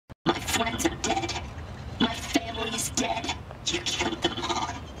My friends are dead. My family is dead. You killed them all.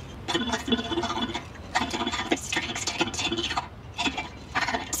 And left me alone. I don't have the strength to continue. It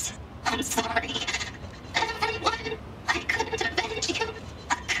hurts. I'm sorry. Everyone, I couldn't avenge you.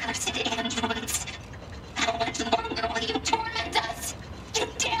 Accursed androids. How much longer will you torment us? You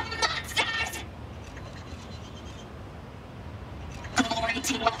damn monsters! Glory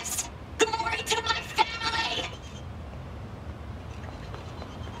to us. Glory to my family!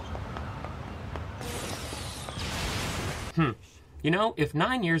 You know, if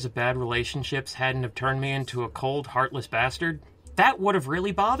 9 years of bad relationships hadn't have turned me into a cold, heartless bastard, that would have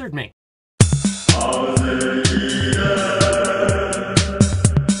really bothered me.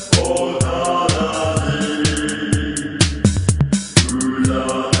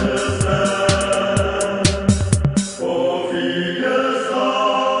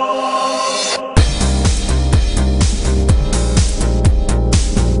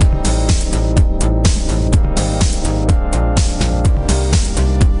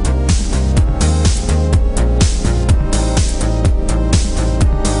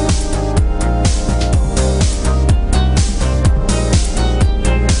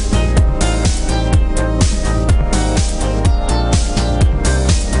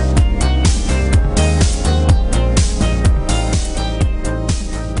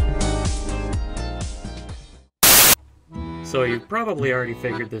 So you probably already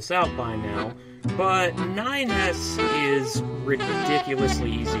figured this out by now, but 9S is ridiculously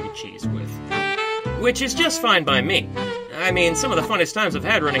easy to cheese with. Which is just fine by me. I mean, some of the funnest times I've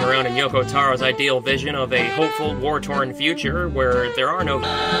had running around in Yoko Taro's ideal vision of a hopeful, war-torn future where there are no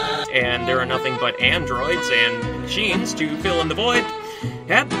and there are nothing but androids and machines to fill in the void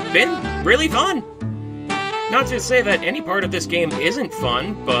have been really fun. Not to say that any part of this game isn't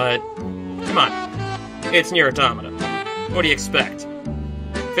fun, but come on, it's NieR Automata. What do you expect?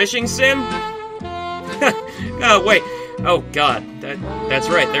 Fishing sim? Oh, wait. Oh, God. That's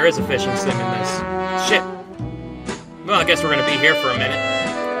right, there is a fishing sim in this. Shit. Well, I guess we're gonna be here for a minute.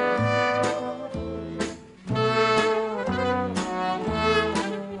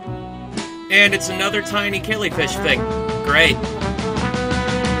 And it's another tiny killifish thing. Great.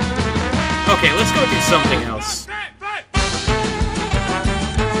 Okay, let's go do something else.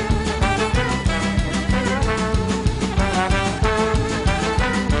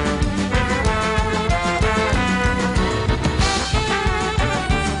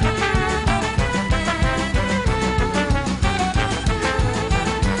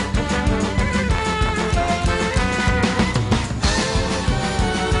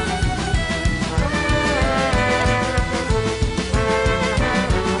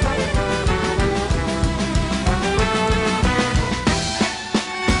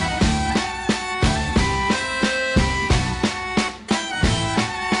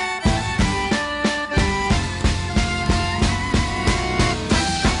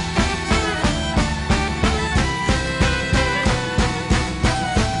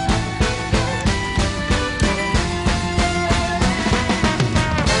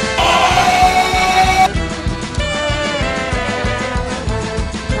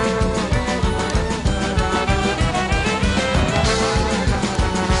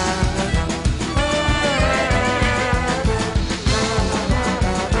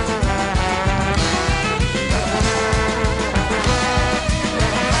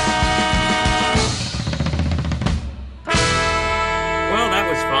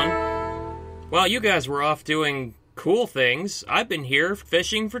 While you guys were off doing cool things, I've been here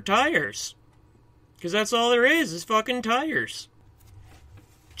fishing for tires. Because that's all there is fucking tires.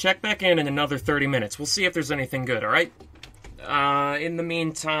 Check back in another 30 minutes. We'll see if there's anything good, alright? In the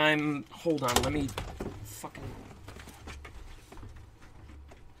meantime, hold on, let me fucking...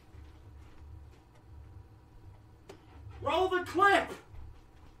 Roll the clip!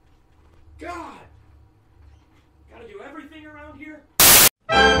 God! Gotta do everything around here?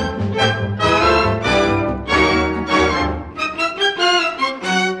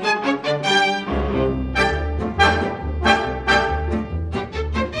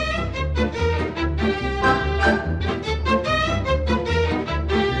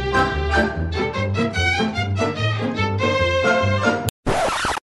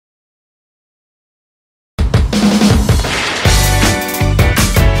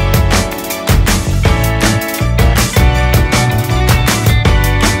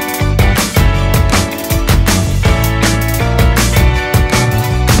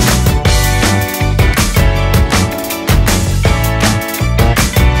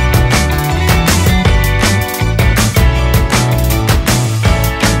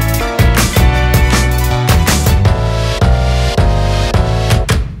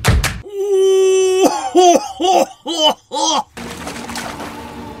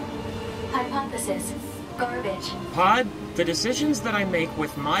 Hypothesis. Garbage. Pod, the decisions that I make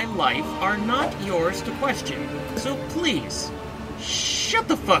with my life are not yours to question. So please, shut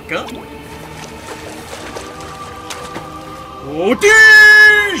the fuck up. Oh,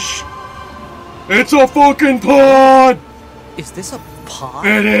 dish! It's a fucking pod! Is this a pod?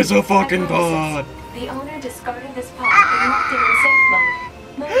 It is a fucking pod! The owner discarded this pod and locked it in safe mode.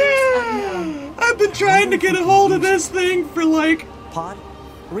 Motives unknown. I've been trying to get a hold of this thing for like... Pod,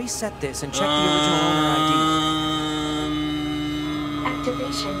 reset this and check the original owner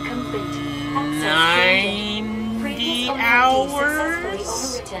Activation complete. Access 90 hours? Successfully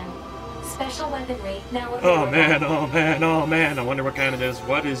overwritten. Special weaponry now available. Oh man, oh man, oh man. I wonder what kind it is.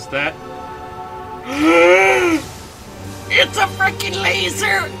 What is that? It's a frickin'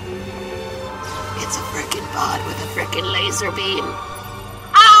 laser! It's a frickin' pod with a frickin' laser beam.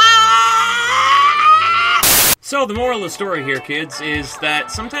 Ah! So the moral of the story here, kids, is that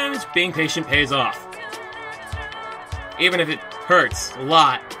sometimes being patient pays off. Even if it hurts a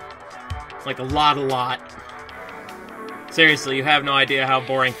lot. Like a lot. Seriously, you have no idea how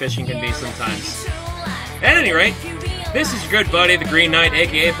boring fishing can be sometimes. At any rate, this is your good buddy, the Green Knight,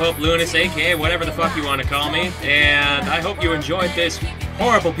 aka Pope Lunas, aka whatever the fuck you want to call me, and I hope you enjoyed this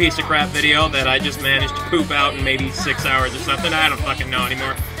horrible piece of crap video that I just managed to poop out in maybe 6 hours or something. I don't fucking know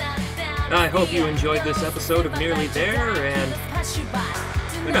anymore. I hope you enjoyed this episode of Nearly There, and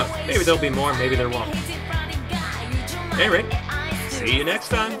who knows, maybe there'll be more, maybe there won't. At any rate, see you next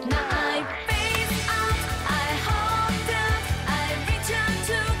time.